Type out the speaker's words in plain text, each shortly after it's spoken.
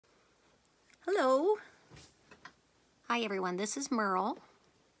Hello. Hi everyone, this is Merle.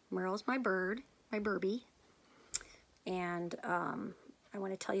 Merle's my bird, my birdie. And I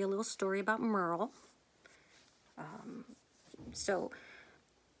want to tell you a little story about Merle. So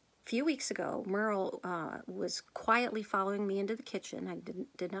a few weeks ago, Merle was quietly following me into the kitchen. I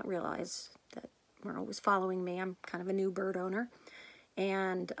did not realize that Merle was following me. I'm kind of a new bird owner.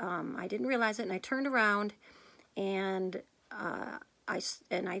 And I didn't realize it, and I turned around, and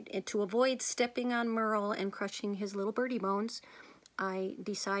to avoid stepping on Merle and crushing his little birdie bones, I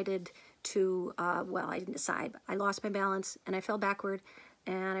decided to, well, I didn't decide. I lost my balance, and I fell backward,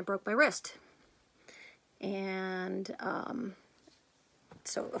 and I broke my wrist. And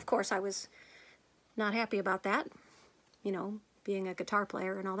so, of course, I was not happy about that, you know, being a guitar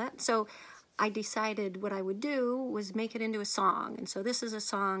player and all that. So I decided what I would do was make it into a song. And so this is a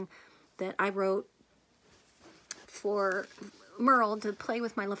song that I wrote for Merle to play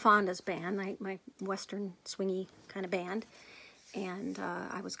with my LaFawndas band, my Western swingy kind of band. And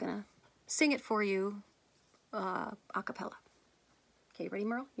I was going to sing it for you a cappella. Okay, ready,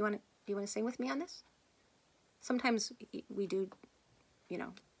 Merle? Do you want to sing with me on this? Sometimes we do, you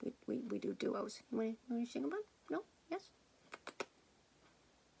know, we do duos. You want to sing about? No? Yes?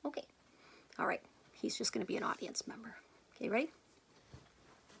 Okay. All right. He's just going to be an audience member. Okay, ready?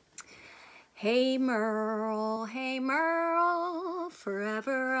 Hey Merle,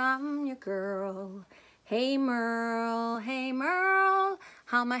 forever I'm your girl. Hey Merle,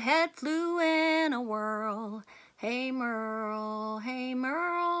 how my head flew in a whirl. Hey Merle,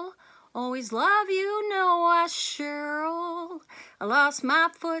 always love you, know I sure'll. I lost my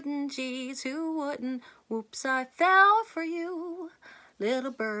footing, geez, who wouldn't? Whoops, I fell for you. Little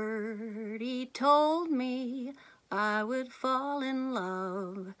birdie told me I would fall in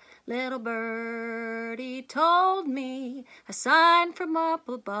love. Little birdie told me a sign from up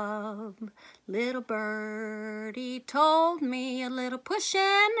above. Little birdie told me a little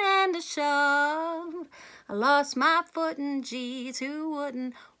pushing and a shove. I lost my footing, geez, who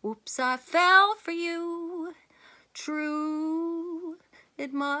wouldn't? Whoops, I fell for you. True,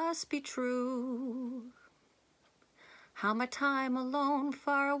 it must be true. How my time alone,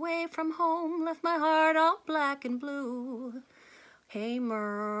 far away from home, left my heart all black and blue. Hey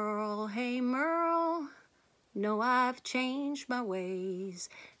Merle, know I've changed my ways.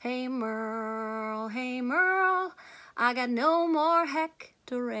 Hey Merle, I got no more heck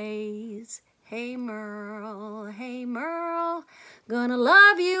to raise. Hey Merle, gonna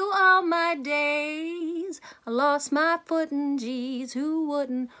love you all my days. I lost my footing, geez, who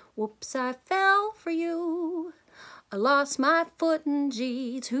wouldn't? Whoops, I fell for you. I lost my footing,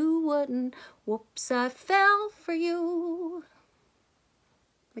 geez, who wouldn't? Whoops, I fell for you.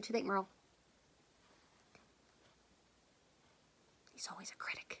 What'd you think, Merle? He's always a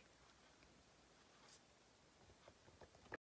critic.